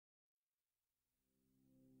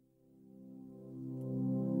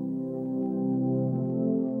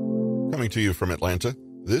Coming to you from Atlanta,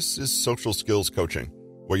 this is Social Skills Coaching,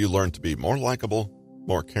 where you learn to be more likable,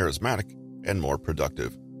 more charismatic, and more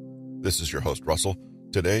productive. This is your host, Russell.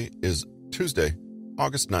 Today is Tuesday,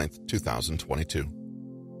 August 9th, 2022.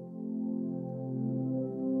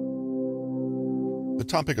 The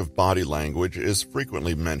topic of body language is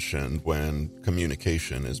frequently mentioned when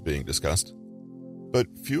communication is being discussed, but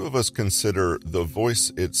few of us consider the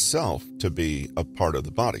voice itself to be a part of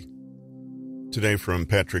the body. Today, from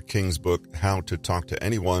Patrick King's book, How to Talk to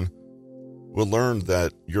Anyone, we'll learn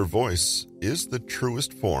that your voice is the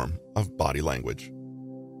truest form of body language.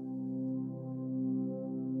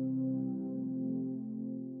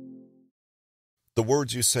 The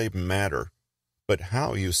words you say matter, but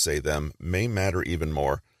how you say them may matter even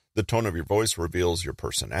more. The tone of your voice reveals your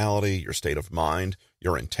personality, your state of mind,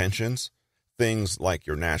 your intentions, things like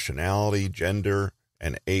your nationality, gender,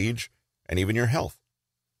 and age, and even your health.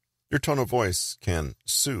 Your tone of voice can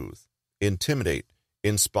soothe, intimidate,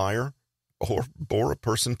 inspire, or bore a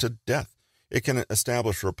person to death. It can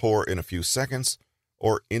establish rapport in a few seconds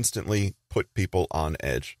or instantly put people on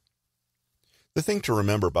edge. The thing to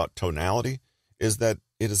remember about tonality is that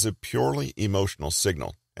it is a purely emotional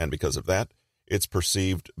signal, and because of that, it's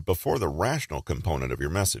perceived before the rational component of your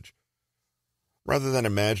message. Rather than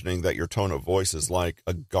imagining that your tone of voice is like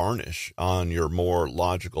a garnish on your more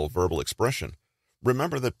logical verbal expression,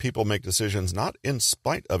 remember that people make decisions not in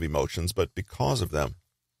spite of emotions, but because of them.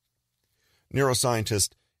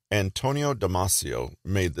 Neuroscientist Antonio Damasio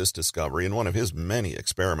made this discovery in one of his many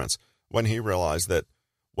experiments when he realized that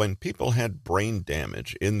when people had brain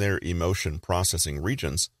damage in their emotion processing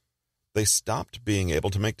regions, they stopped being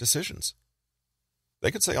able to make decisions.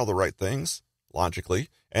 They could say all the right things, logically,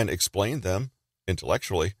 and explain them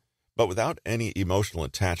intellectually, but without any emotional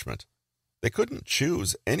attachment. They couldn't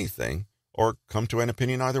choose anything or come to an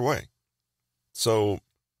opinion either way. So,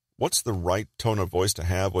 what's the right tone of voice to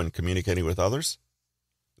have when communicating with others?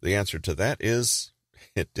 The answer to that is,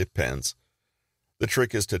 it depends. The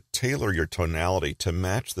trick is to tailor your tonality to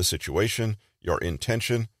match the situation, your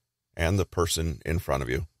intention, and the person in front of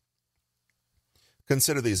you.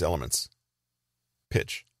 Consider these elements.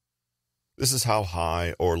 Pitch. This is how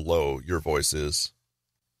high or low your voice is.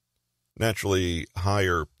 Naturally,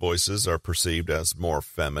 higher voices are perceived as more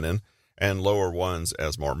feminine, and lower ones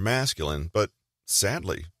as more masculine, but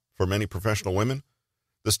sadly, for many professional women,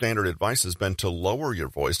 the standard advice has been to lower your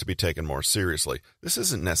voice to be taken more seriously. This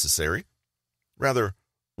isn't necessary. Rather,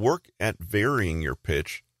 work at varying your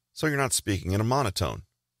pitch so you're not speaking in a monotone.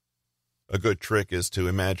 A good trick is to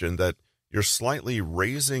imagine that you're slightly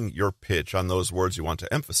raising your pitch on those words you want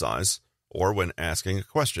to emphasize, or when asking a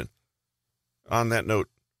question. On that note,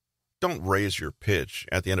 don't raise your pitch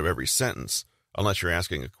at the end of every sentence unless you're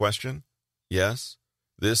asking a question. Yes,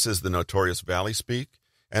 this is the notorious valley speak,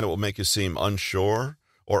 and it will make you seem unsure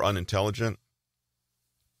or unintelligent.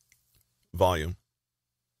 Volume.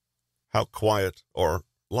 How quiet or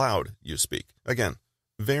loud you speak. Again,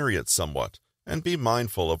 vary it somewhat, and be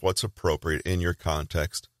mindful of what's appropriate in your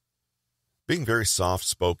context. Being very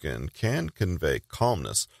soft-spoken can convey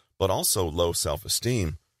calmness, but also low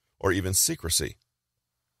self-esteem or even secrecy.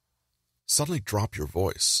 Suddenly drop your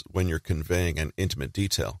voice when you're conveying an intimate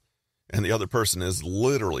detail, and the other person is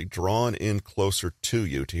literally drawn in closer to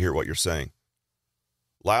you to hear what you're saying.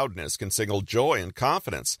 Loudness can signal joy and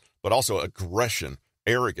confidence, but also aggression,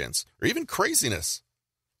 arrogance, or even craziness.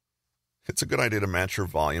 It's a good idea to match your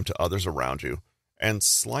volume to others around you and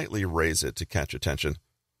slightly raise it to catch attention.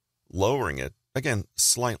 Lowering it, again,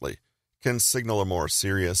 slightly, can signal a more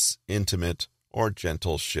serious, intimate, or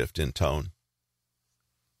gentle shift in tone.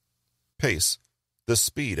 Pace, the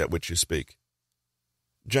speed at which you speak.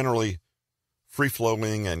 Generally,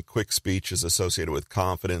 free-flowing and quick speech is associated with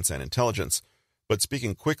confidence and intelligence, but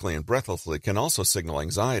speaking quickly and breathlessly can also signal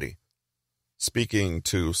anxiety. Speaking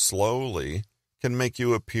too slowly can make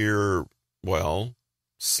you appear, well,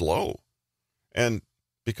 slow. And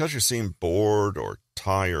because you seem bored or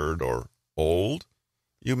tired or old,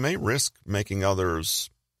 you may risk making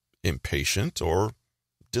others impatient or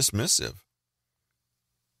dismissive.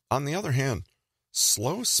 On the other hand,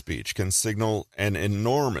 slow speech can signal an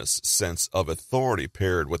enormous sense of authority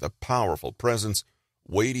paired with a powerful presence,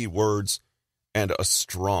 weighty words, and a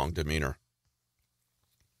strong demeanor.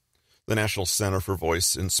 The National Center for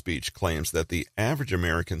Voice and Speech claims that the average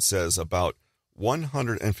American says about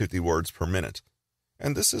 150 words per minute,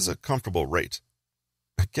 and this is a comfortable rate.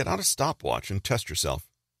 Get out a stopwatch and test yourself.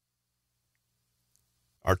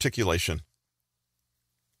 Articulation.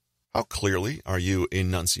 How clearly are you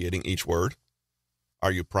enunciating each word?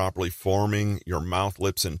 Are you properly forming your mouth,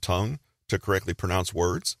 lips, and tongue to correctly pronounce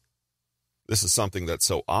words? This is something that's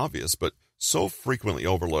so obvious, but so frequently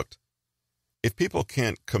overlooked. If people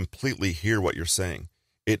can't completely hear what you're saying,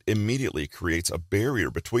 it immediately creates a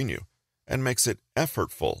barrier between you and makes it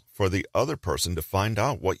effortful for the other person to find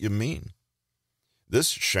out what you mean. This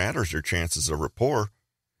shatters your chances of rapport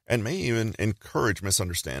and may even encourage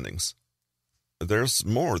misunderstandings. There's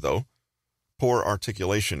more, though. Poor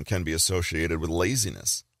articulation can be associated with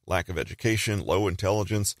laziness, lack of education, low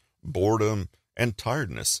intelligence, boredom, and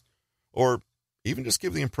tiredness, or even just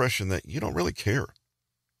give the impression that you don't really care.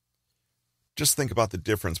 Just think about the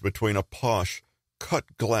difference between a posh,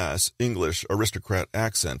 cut-glass English aristocrat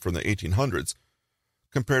accent from the 1800s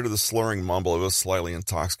compared to the slurring mumble of a slightly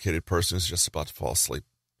intoxicated person who's just about to fall asleep.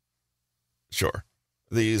 Sure,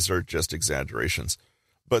 these are just exaggerations,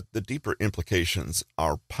 but the deeper implications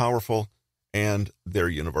are powerful and they're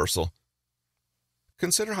universal.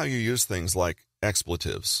 Consider how you use things like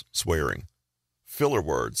expletives, swearing, filler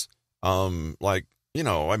words, and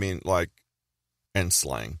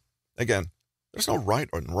slang. Again, there's no right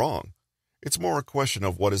or wrong. It's more a question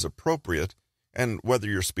of what is appropriate and whether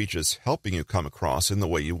your speech is helping you come across in the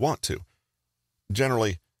way you want to.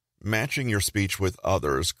 Generally, matching your speech with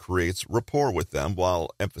others creates rapport with them, while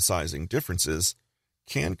emphasizing differences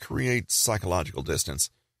can create psychological distance.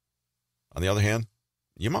 On the other hand,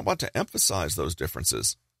 you might want to emphasize those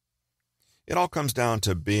differences. It all comes down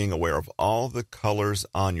to being aware of all the colors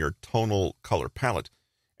on your tonal color palette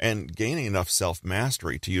and gaining enough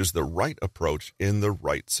self-mastery to use the right approach in the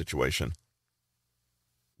right situation.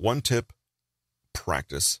 One tip: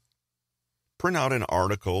 practice. Print out an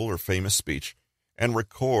article or famous speech and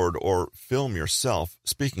record or film yourself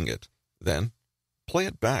speaking it. Then, play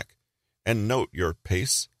it back and note your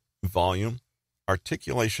pace, volume,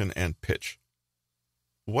 articulation, and pitch.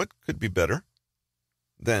 What could be better?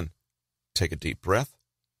 Then, take a deep breath,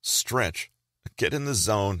 stretch, get in the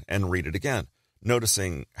zone, and read it again,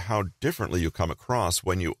 noticing how differently you come across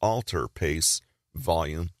when you alter pace,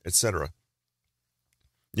 volume, etc.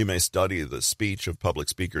 You may study the speech of public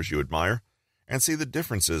speakers you admire and see the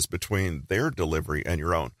differences between their delivery and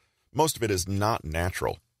your own. Most of it is not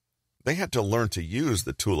natural. They had to learn to use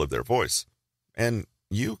the tool of their voice, and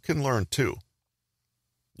you can learn too.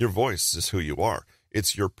 Your voice is who you are.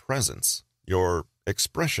 It's your presence, your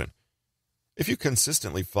expression. If you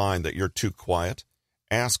consistently find that you're too quiet,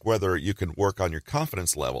 ask whether you can work on your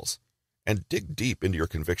confidence levels and dig deep into your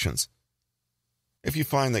convictions. If you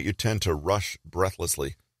find that you tend to rush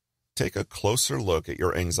breathlessly, take a closer look at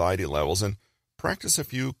your anxiety levels and practice a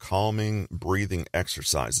few calming, breathing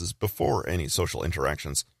exercises before any social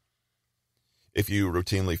interactions. If you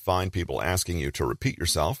routinely find people asking you to repeat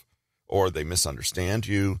yourself, or they misunderstand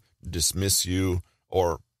you, dismiss you,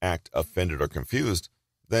 or act offended or confused,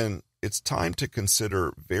 then it's time to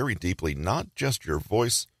consider very deeply not just your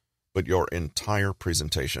voice, but your entire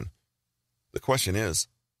presentation. The question is,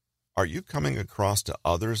 are you coming across to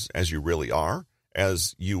others as you really are,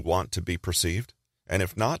 as you want to be perceived? And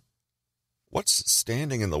if not, what's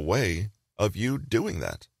standing in the way of you doing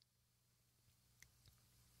that?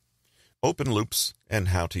 Open loops and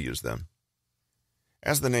how to use them.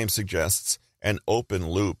 As the name suggests, an open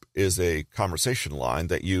loop is a conversation line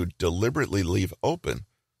that you deliberately leave open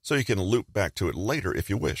so you can loop back to it later if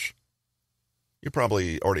you wish. You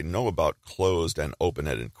probably already know about closed and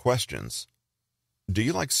open-ended questions. Do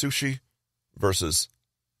you like sushi? Versus,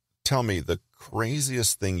 tell me the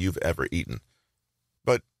craziest thing you've ever eaten.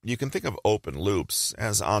 But you can think of open loops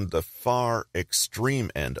as on the far extreme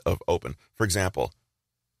end of open. For example,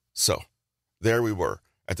 so there we were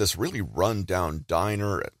at this really run-down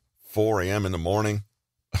diner at 4 a.m. in the morning.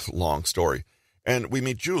 Long story. And we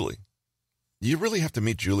meet Julie. You really have to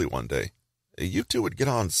meet Julie one day. You two would get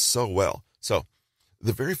on so well. So,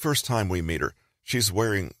 the very first time we meet her, she's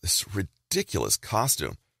wearing this ridiculous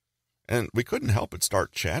costume, and we couldn't help but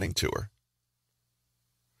start chatting to her.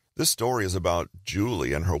 This story is about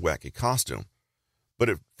Julie and her wacky costume, but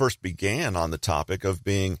it first began on the topic of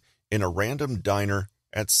being in a random diner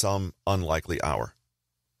at some unlikely hour.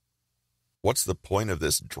 What's the point of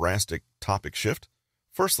this drastic topic shift?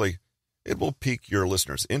 Firstly, it will pique your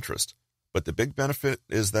listener's interest, but the big benefit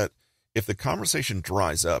is that if the conversation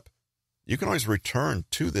dries up, you can always return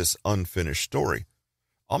to this unfinished story,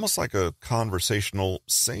 almost like a conversational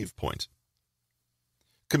save point.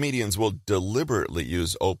 Comedians will deliberately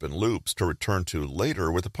use open loops to return to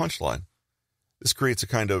later with a punchline. This creates a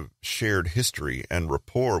kind of shared history and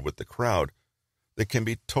rapport with the crowd that can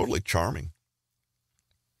be totally charming.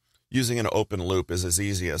 Using an open loop is as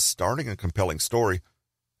easy as starting a compelling story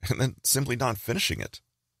and then simply not finishing it.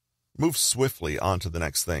 Move swiftly on to the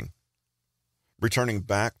next thing. Returning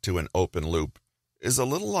back to an open loop is a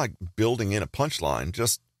little like building in a punchline,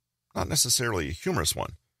 just not necessarily a humorous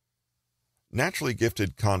one. Naturally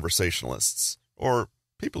gifted conversationalists, or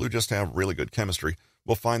people who just have really good chemistry,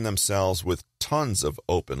 will find themselves with tons of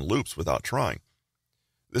open loops without trying.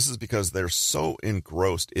 This is because they're so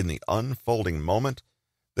engrossed in the unfolding moment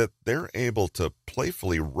that they're able to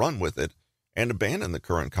playfully run with it and abandon the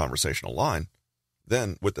current conversational line.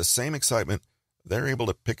 Then, with the same excitement, they're able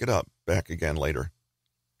to pick it up back again later.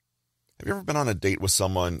 Have you ever been on a date with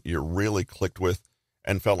someone you really clicked with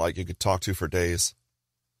and felt like you could talk to for days?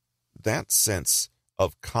 That sense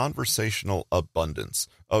of conversational abundance,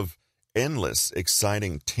 of endless,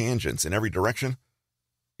 exciting tangents in every direction,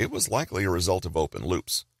 it was likely a result of open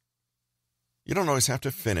loops. You don't always have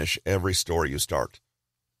to finish every story you start.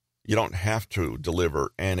 You don't have to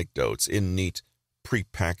deliver anecdotes in neat,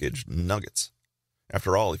 prepackaged nuggets.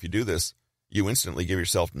 After all, if you do this, you instantly give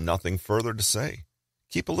yourself nothing further to say.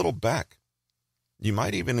 Keep a little back. You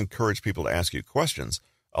might even encourage people to ask you questions,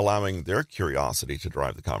 allowing their curiosity to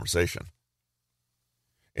drive the conversation.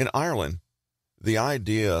 In Ireland, the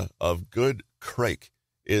idea of good craic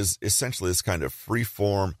is essentially this kind of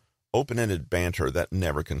free-form, open-ended banter that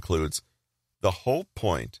never concludes. The whole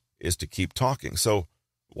point is to keep talking, so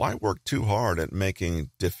why work too hard at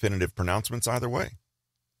making definitive pronouncements either way?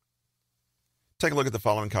 Take a look at the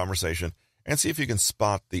following conversation and see if you can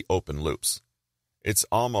spot the open loops. It's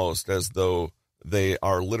almost as though they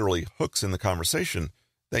are literally hooks in the conversation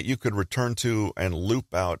that you could return to and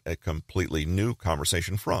loop out a completely new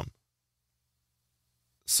conversation from.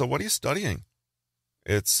 So what are you studying?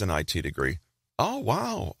 It's an IT degree. Oh,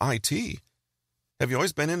 wow, IT. Have you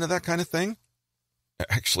always been into that kind of thing?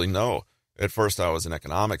 Actually, no. At first I was an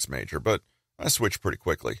economics major, but I switched pretty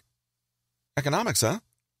quickly. Economics, huh?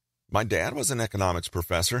 My dad was an economics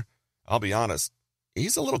professor. I'll be honest,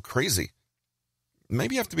 he's a little crazy.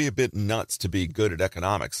 Maybe you have to be a bit nuts to be good at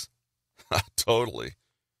economics. Totally.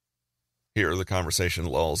 Here, the conversation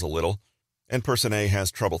lulls a little, and person A has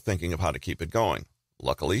trouble thinking of how to keep it going.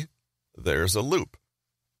 Luckily, there's a loop.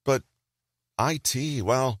 But IT,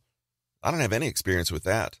 well, I don't have any experience with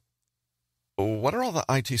that. What are all the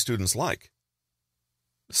IT students like?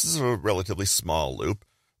 This is a relatively small loop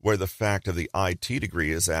where the fact of the IT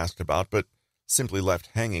degree is asked about but simply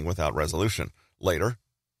left hanging without resolution. Later,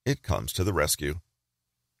 it comes to the rescue.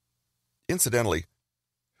 Incidentally,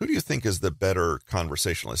 who do you think is the better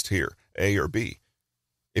conversationalist here, A or B?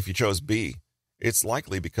 If you chose B, it's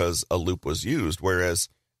likely because a loop was used, whereas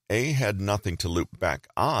A had nothing to loop back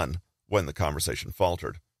on when the conversation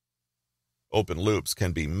faltered. Open loops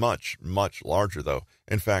can be much, much larger, though.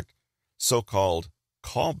 In fact, so-called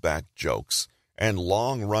callback jokes and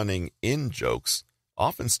long-running in-jokes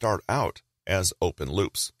often start out as open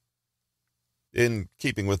loops. In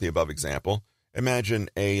keeping with the above example, imagine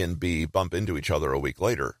A and B bump into each other a week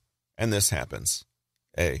later, and this happens.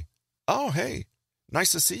 A: "Oh, hey,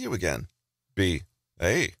 nice to see you again." B: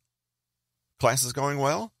 "Hey, class is going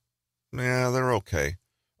well?" "Yeah, they're okay.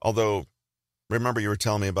 Although, remember you were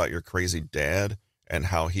telling me about your crazy dad and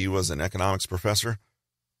how he was an economics professor?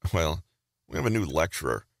 Well, we have a new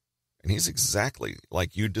lecturer, and he's exactly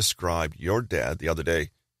like you described your dad the other day.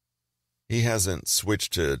 He hasn't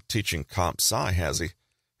switched to teaching comp sci, has he?"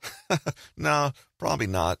 "No, probably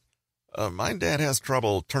not. My dad has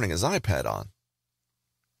trouble turning his iPad on."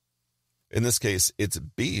 In this case, it's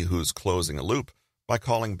B who's closing a loop by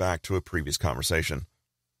calling back to a previous conversation.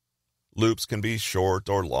 Loops can be short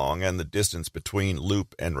or long, and the distance between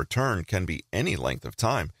loop and return can be any length of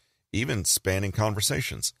time, even spanning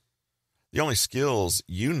conversations. The only skills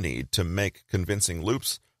you need to make convincing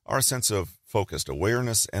loops are a sense of focused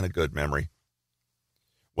awareness and a good memory.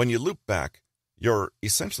 When you loop back, you're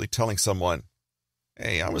essentially telling someone,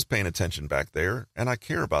 "Hey, I was paying attention back there, and I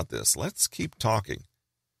care about this. Let's keep talking."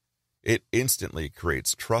 It instantly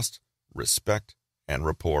creates trust, respect, and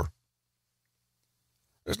rapport.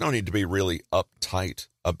 There's no need to be really uptight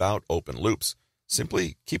about open loops.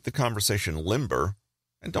 Simply keep the conversation limber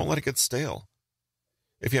and don't let it get stale.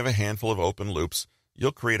 If you have a handful of open loops,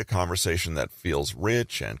 you'll create a conversation that feels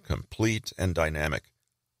rich and complete and dynamic.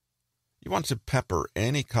 You want to pepper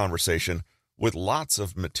any conversation with lots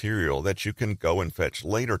of material that you can go and fetch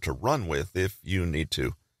later to run with if you need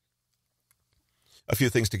to. A few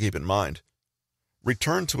things to keep in mind.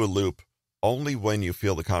 Return to a loop only when you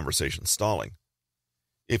feel the conversation stalling.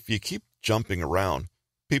 If you keep jumping around,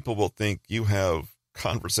 people will think you have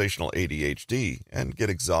conversational ADHD and get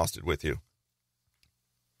exhausted with you.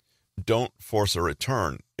 Don't force a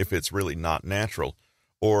return if it's really not natural,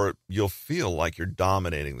 or you'll feel like you're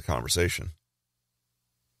dominating the conversation.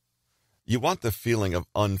 You want the feeling of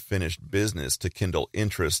unfinished business to kindle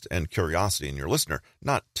interest and curiosity in your listener,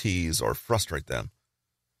 not tease or frustrate them.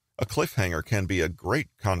 A cliffhanger can be a great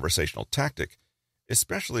conversational tactic,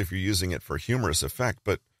 especially if you're using it for humorous effect,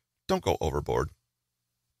 but don't go overboard,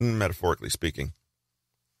 metaphorically speaking.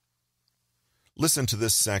 Listen to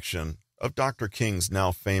this section of Dr. King's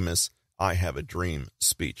now famous I Have a Dream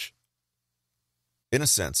speech. In a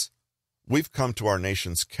sense, we've come to our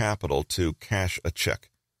nation's capital to cash a check.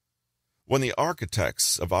 When the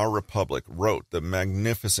architects of our republic wrote the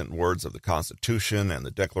magnificent words of the Constitution and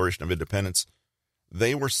the Declaration of Independence,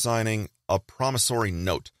 they were signing a promissory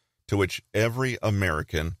note to which every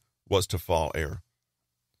American was to fall heir.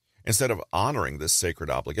 Instead of honoring this sacred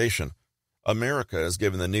obligation, America has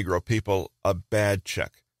given the Negro people a bad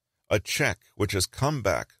check, a check which has come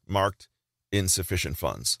back marked insufficient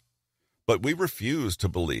funds. But we refuse to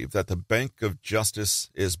believe that the Bank of Justice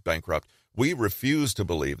is bankrupt. We refuse to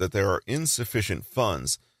believe that there are insufficient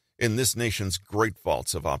funds in this nation's great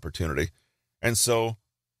vaults of opportunity. And so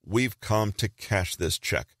we've come to cash this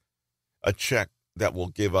check, a check that will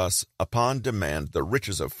give us, upon demand, the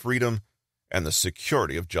riches of freedom and the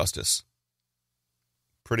security of justice.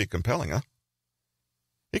 Pretty compelling, huh?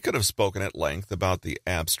 He could have spoken at length about the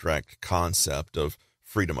abstract concept of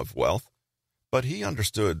freedom of wealth, but he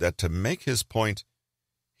understood that to make his point,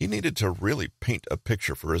 he needed to really paint a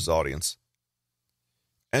picture for his audience.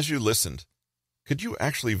 As you listened, could you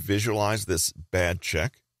actually visualize this bad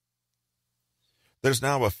check? There's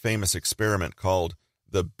now a famous experiment called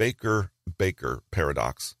the Baker-Baker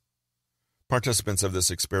paradox. Participants of this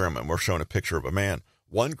experiment were shown a picture of a man.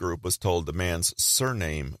 One group was told the man's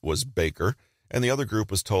surname was Baker, and the other group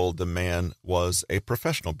was told the man was a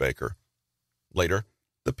professional baker. Later,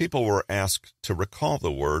 the people were asked to recall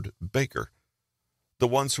the word baker. The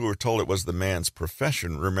ones who were told it was the man's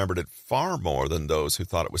profession remembered it far more than those who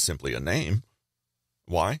thought it was simply a name.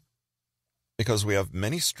 Why? Because we have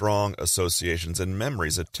many strong associations and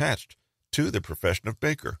memories attached to the profession of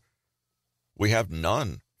baker. We have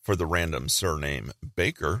none for the random surname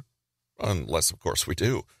Baker, unless, of course, we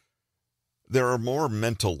do. There are more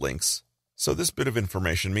mental links, so this bit of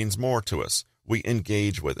information means more to us. We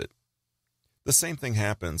engage with it. The same thing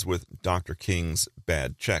happens with Dr. King's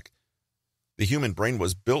bad check. The human brain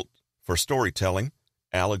was built for storytelling,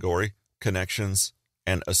 allegory, connections,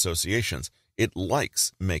 and associations. It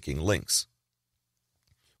likes making links.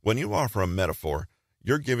 When you offer a metaphor,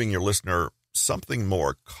 you're giving your listener something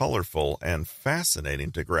more colorful and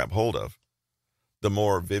fascinating to grab hold of. The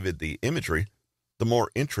more vivid the imagery, the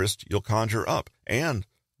more interest you'll conjure up, and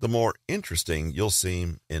the more interesting you'll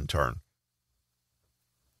seem in turn.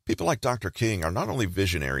 People like Dr. King are not only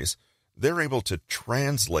visionaries, they're able to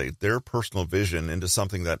translate their personal vision into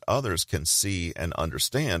something that others can see and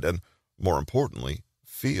understand, and, more importantly,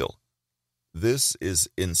 feel. This is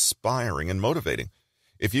inspiring and motivating.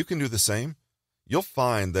 If you can do the same, you'll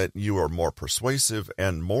find that you are more persuasive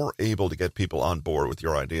and more able to get people on board with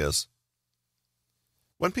your ideas.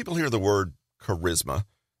 When people hear the word charisma,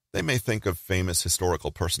 they may think of famous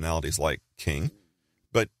historical personalities like King,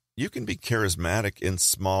 but you can be charismatic in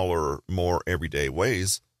smaller, more everyday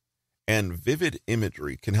ways, and vivid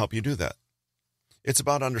imagery can help you do that. It's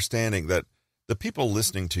about understanding that the people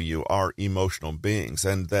listening to you are emotional beings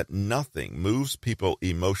and that nothing moves people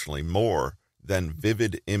emotionally more than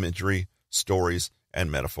vivid imagery, stories,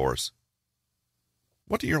 and metaphors.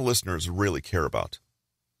 What do your listeners really care about?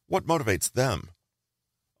 What motivates them?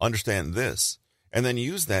 Understand this, and then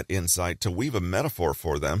use that insight to weave a metaphor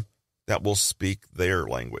for them that will speak their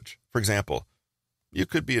language. For example, you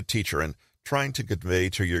could be a teacher and trying to convey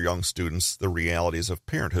to your young students the realities of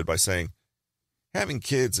parenthood by saying, having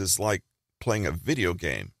kids is like playing a video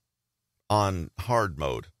game on hard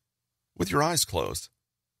mode with your eyes closed,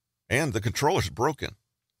 and the controller's broken.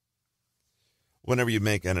 Whenever you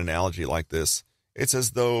make an analogy like this, it's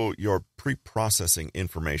as though you're pre-processing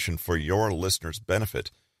information for your listeners' benefit,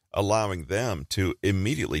 allowing them to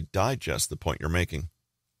immediately digest the point you're making.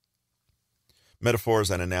 Metaphors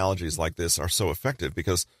and analogies like this are so effective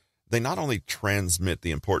because they not only transmit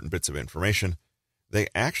the important bits of information, they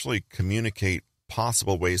actually communicate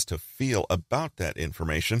possible ways to feel about that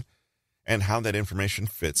information and how that information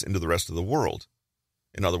fits into the rest of the world.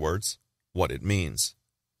 In other words, what it means.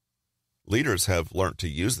 Leaders have learned to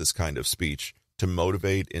use this kind of speech to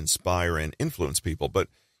motivate, inspire, and influence people, but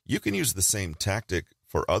you can use the same tactic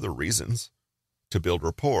for other reasons, to build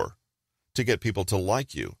rapport, to get people to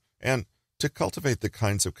like you, and to cultivate the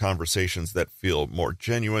kinds of conversations that feel more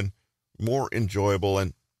genuine, more enjoyable,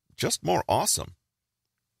 and just more awesome.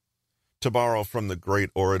 To borrow from the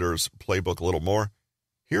great orator's playbook a little more,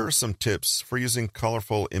 Here are some tips for using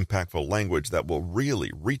colorful, impactful language that will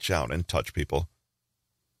really reach out and touch people.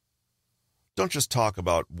 Don't just talk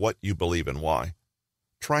about what you believe and why.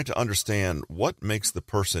 Try to understand what makes the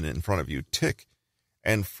person in front of you tick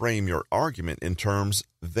and frame your argument in terms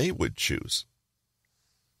they would choose.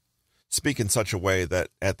 Speak in such a way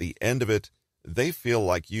that at the end of it, they feel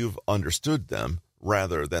like you've understood them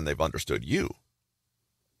rather than they've understood you.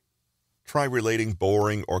 Try relating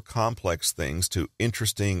boring or complex things to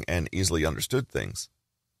interesting and easily understood things.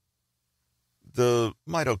 The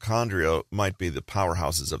mitochondria might be the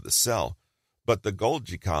powerhouses of the cell, but the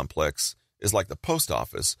Golgi complex is like the post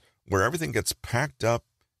office where everything gets packed up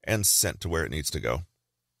and sent to where it needs to go.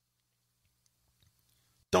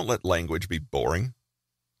 Don't let language be boring.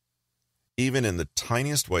 Even in the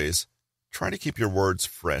tiniest ways, try to keep your words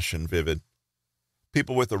fresh and vivid.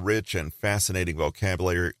 People with a rich and fascinating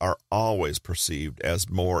vocabulary are always perceived as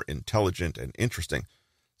more intelligent and interesting,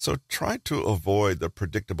 so try to avoid the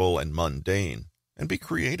predictable and mundane and be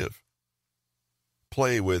creative.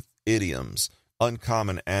 Play with idioms,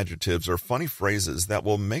 uncommon adjectives, or funny phrases that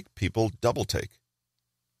will make people double-take.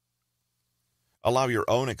 Allow your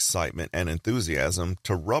own excitement and enthusiasm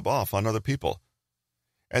to rub off on other people.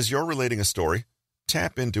 As you're relating a story,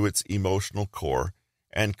 tap into its emotional core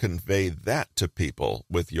and convey that to people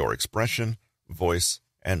with your expression, voice,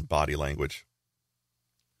 and body language.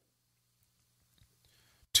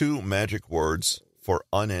 2 magic words for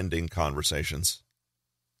unending conversations.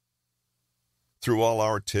 Through all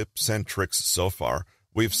our tips and tricks so far,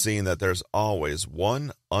 we've seen that there's always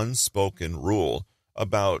one unspoken rule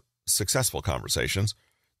about successful conversations.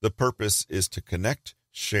 The purpose is to connect,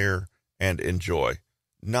 share, and enjoy,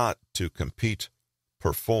 not to compete,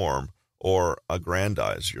 perform, or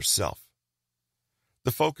aggrandize yourself.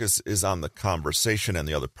 The focus is on the conversation and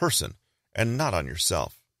the other person, and not on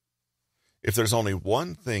yourself. If there's only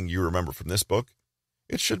one thing you remember from this book,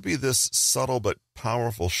 it should be this subtle but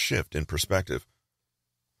powerful shift in perspective.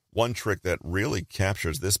 One trick that really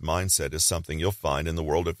captures this mindset is something you'll find in the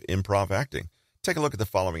world of improv acting. Take a look at the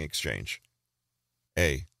following exchange.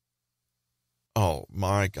 A. Oh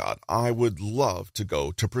my God, I would love to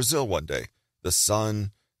go to Brazil one day. The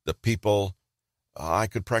sun, the people, I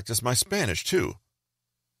could practice my Spanish too.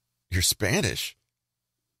 Your Spanish?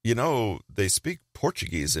 You know, they speak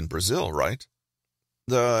Portuguese in Brazil, right?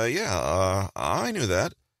 Yeah, I knew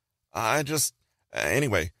that.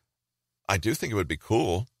 Anyway, I do think it would be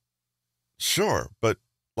cool. Sure, but,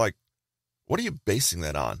 what are you basing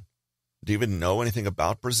that on? Do you even know anything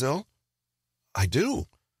about Brazil? I do.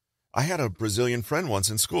 I had a Brazilian friend once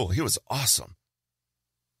in school. He was awesome.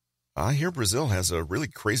 I hear Brazil has a really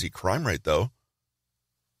crazy crime rate, though.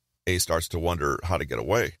 A starts to wonder how to get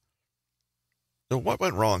away. What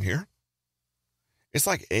went wrong here? It's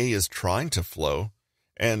like A is trying to flow,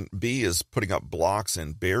 and B is putting up blocks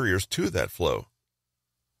and barriers to that flow.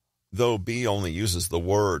 Though B only uses the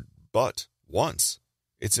word but once,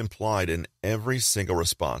 it's implied in every single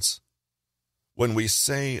response. When we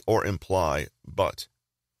say or imply but,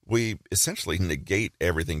 we essentially negate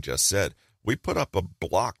everything just said. We put up a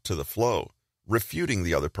block to the flow, refuting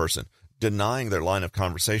the other person, denying their line of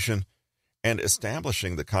conversation, and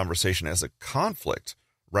establishing the conversation as a conflict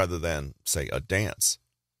rather than, say, a dance.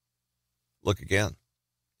 Look again.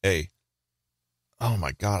 A. Oh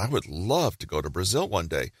my God, I would love to go to Brazil one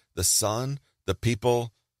day. The sun, the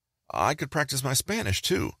people, I could practice my Spanish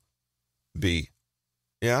too. B.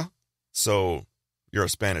 Yeah? So, you're a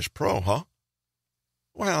Spanish pro, huh?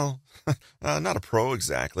 Well, not a pro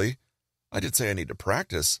exactly. I did say I need to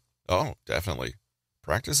practice. Oh, definitely.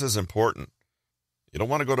 Practice is important. You don't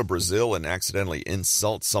want to go to Brazil and accidentally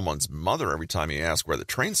insult someone's mother every time you ask where the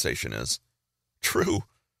train station is. True.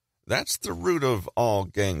 That's the root of all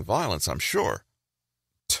gang violence, I'm sure.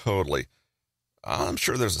 Totally. I'm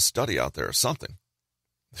sure there's a study out there or something.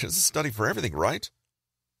 There's a study for everything, right?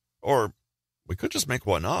 Or we could just make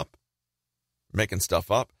one up. Making stuff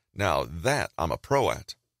up, now that I'm a pro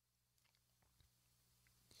at.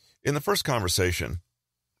 In the first conversation,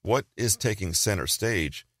 what is taking center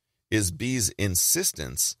stage is B's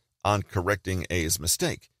insistence on correcting A's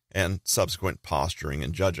mistake and subsequent posturing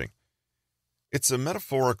and judging. It's a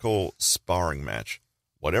metaphorical sparring match.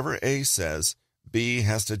 Whatever A says, B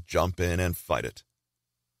has to jump in and fight it.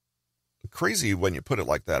 Crazy when you put it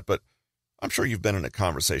like that, but I'm sure you've been in a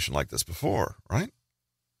conversation like this before, right?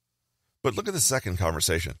 But look at the second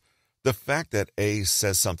conversation. The fact that A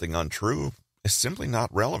says something untrue is simply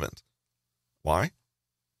not relevant. Why?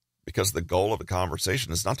 Because the goal of the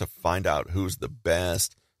conversation is not to find out who's the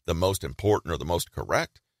best, the most important, or the most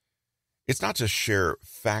correct. It's not to share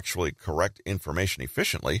factually correct information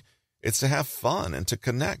efficiently. It's to have fun and to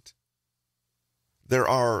connect. There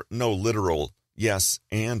are no literal yes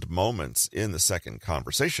and moments in the second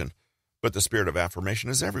conversation, but the spirit of affirmation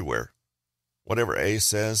is everywhere. Whatever A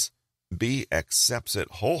says, B accepts it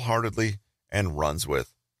wholeheartedly and runs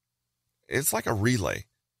with. It's like a relay.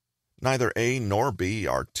 Neither A nor B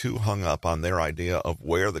are too hung up on their idea of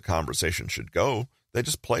where the conversation should go. They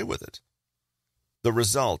just play with it. The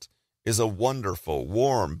result is a wonderful,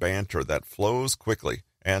 warm banter that flows quickly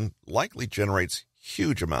and likely generates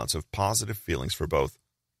huge amounts of positive feelings for both.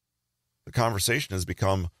 The conversation has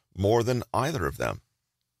become more than either of them.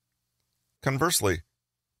 Conversely,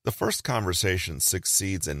 the first conversation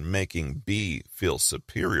succeeds in making B feel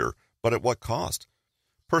superior, but at what cost?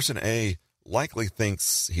 Person A likely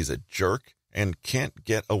thinks he's a jerk and can't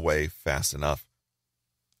get away fast enough.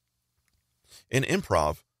 In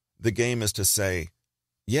improv, the game is to say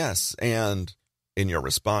yes and in your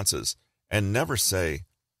responses, and never say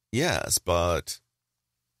yes, but.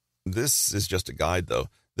 This is just a guide, though.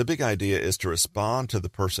 The big idea is to respond to the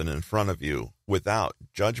person in front of you without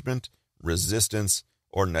judgment, resistance,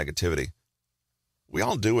 or negativity. We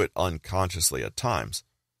all do it unconsciously at times,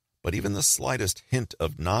 but even the slightest hint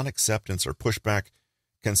of non-acceptance or pushback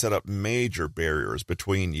can set up major barriers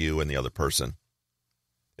between you and the other person.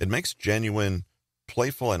 It makes genuine,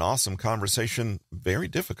 playful, and awesome conversation very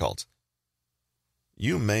difficult.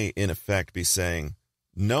 You may, in effect, be saying,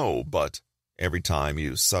 no, but every time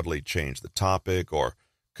you subtly change the topic or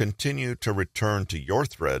continue to return to your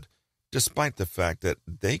thread, despite the fact that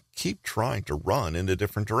they keep trying to run in a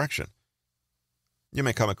different direction. You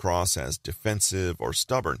may come across as defensive or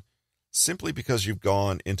stubborn, simply because you've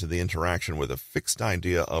gone into the interaction with a fixed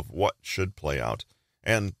idea of what should play out.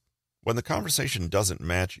 And when the conversation doesn't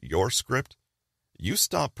match your script, you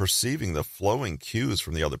stop perceiving the flowing cues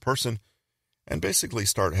from the other person and basically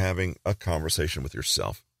start having a conversation with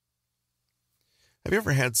yourself. Have you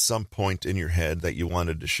ever had some point in your head that you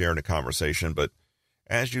wanted to share in a conversation, but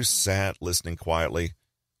as you sat listening quietly,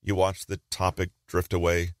 you watched the topic drift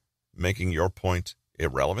away, making your point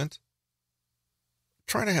irrelevant?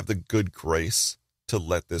 Try to have the good grace to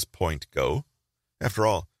let this point go. After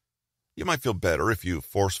all, you might feel better if you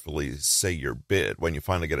forcefully say your bid when you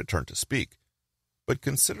finally get a turn to speak. But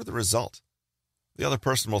consider the result. The other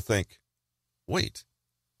person will think, wait,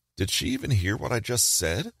 did she even hear what I just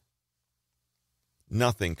said?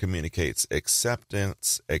 Nothing communicates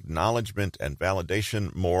acceptance, acknowledgement, and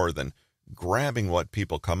validation more than grabbing what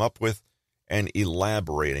people come up with and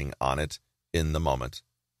elaborating on it in the moment.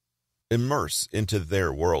 Immerse into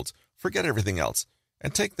their worlds, forget everything else,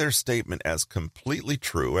 and take their statement as completely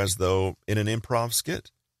true as though in an improv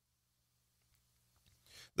skit.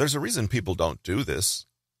 There's a reason people don't do this: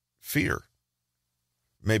 fear.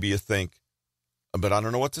 Maybe you think, but I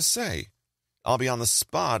don't know what to say. I'll be on the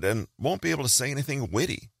spot and won't be able to say anything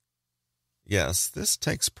witty. Yes, this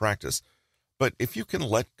takes practice, but if you can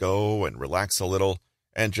let go and relax a little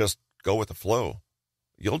and just go with the flow,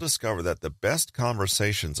 you'll discover that the best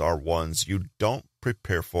conversations are ones you don't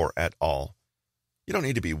prepare for at all. You don't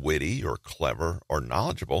need to be witty or clever or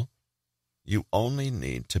knowledgeable. You only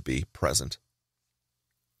need to be present.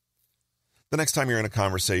 The next time you're in a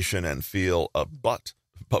conversation and feel a but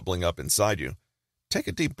bubbling up inside you, take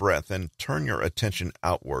a deep breath and turn your attention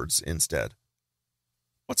outwards instead.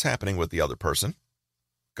 What's happening with the other person?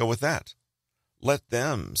 Go with that. Let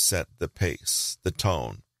them set the pace, the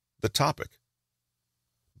tone, the topic.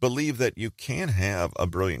 Believe that you can have a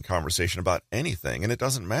brilliant conversation about anything, and it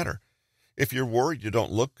doesn't matter. If you're worried you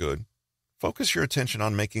don't look good, focus your attention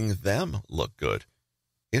on making them look good.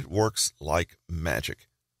 It works like magic.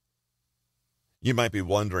 You might be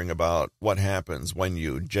wondering about what happens when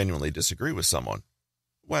you genuinely disagree with someone.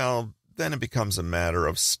 Well, then it becomes a matter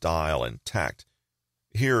of style and tact.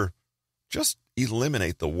 Here, just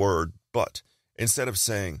eliminate the word but. Instead of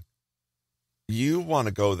saying, you want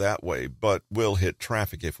to go that way, but we'll hit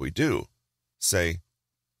traffic if we do, say,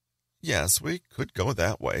 yes, we could go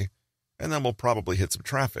that way, and then we'll probably hit some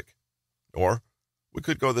traffic. Or, we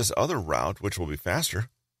could go this other route, which will be faster.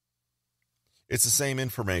 It's the same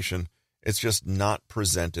information, it's just not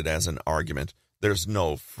presented as an argument. There's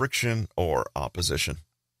no friction or opposition.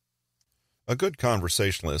 A good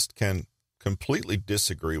conversationalist can completely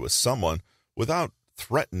disagree with someone without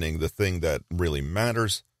threatening the thing that really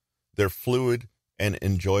matters, their fluid and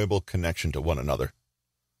enjoyable connection to one another.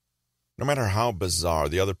 No matter how bizarre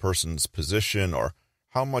the other person's position or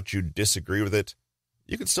how much you disagree with it,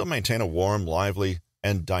 you can still maintain a warm, lively,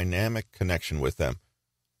 and dynamic connection with them.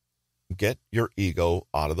 Get your ego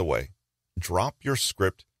out of the way, drop your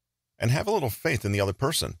script, and have a little faith in the other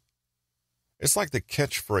person. It's like the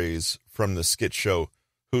catchphrase from the skit show,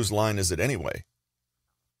 Whose line is it anyway?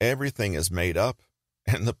 Everything is made up,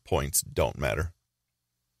 and the points don't matter.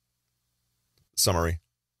 Summary.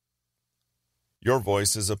 Your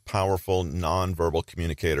voice is a powerful nonverbal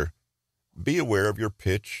communicator. Be aware of your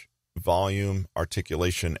pitch, volume,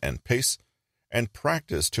 articulation, and pace, and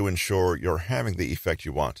practice to ensure you're having the effect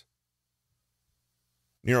you want.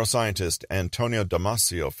 Neuroscientist Antonio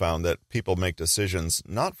Damasio found that people make decisions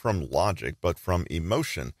not from logic but from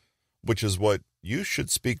emotion, which is what you should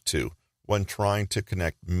speak to when trying to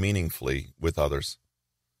connect meaningfully with others.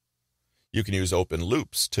 You can use open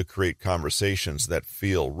loops to create conversations that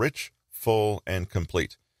feel rich, full, and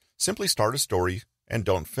complete. Simply start a story and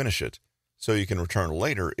don't finish it, so you can return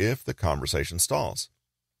later if the conversation stalls.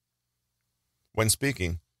 When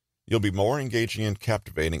speaking, you'll be more engaging and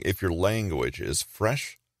captivating if your language is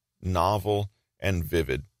fresh, novel, and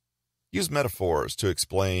vivid. Use metaphors to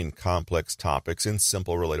explain complex topics in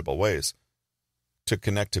simple, relatable ways. To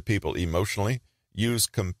connect to people emotionally, use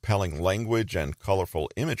compelling language and colorful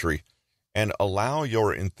imagery, and allow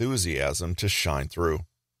your enthusiasm to shine through.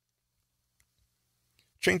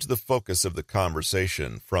 Change the focus of the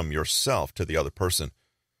conversation from yourself to the other person.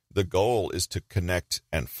 The goal is to connect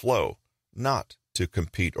and flow, not to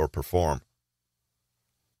compete or perform.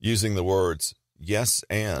 Using the words yes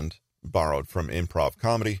and, borrowed from improv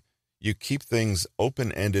comedy, you keep things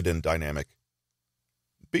open-ended and dynamic.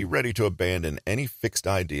 Be ready to abandon any fixed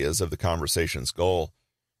ideas of the conversation's goal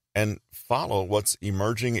and follow what's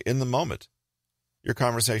emerging in the moment. Your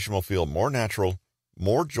conversation will feel more natural,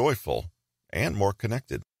 more joyful, and more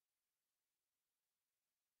connected.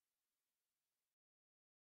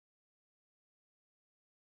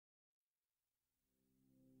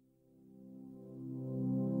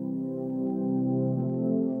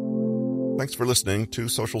 Thanks for listening to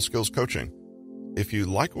Social Skills Coaching. If you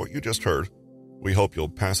like what you just heard, we hope you'll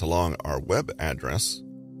pass along our web address,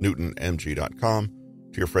 newtonmg.com,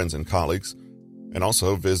 to your friends and colleagues, and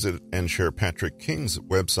also visit and share Patrick King's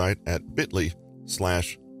website at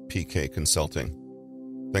bit.ly/PK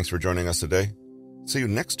Consulting. Thanks for joining us today. See you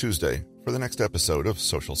next Tuesday for the next episode of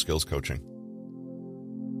Social Skills Coaching.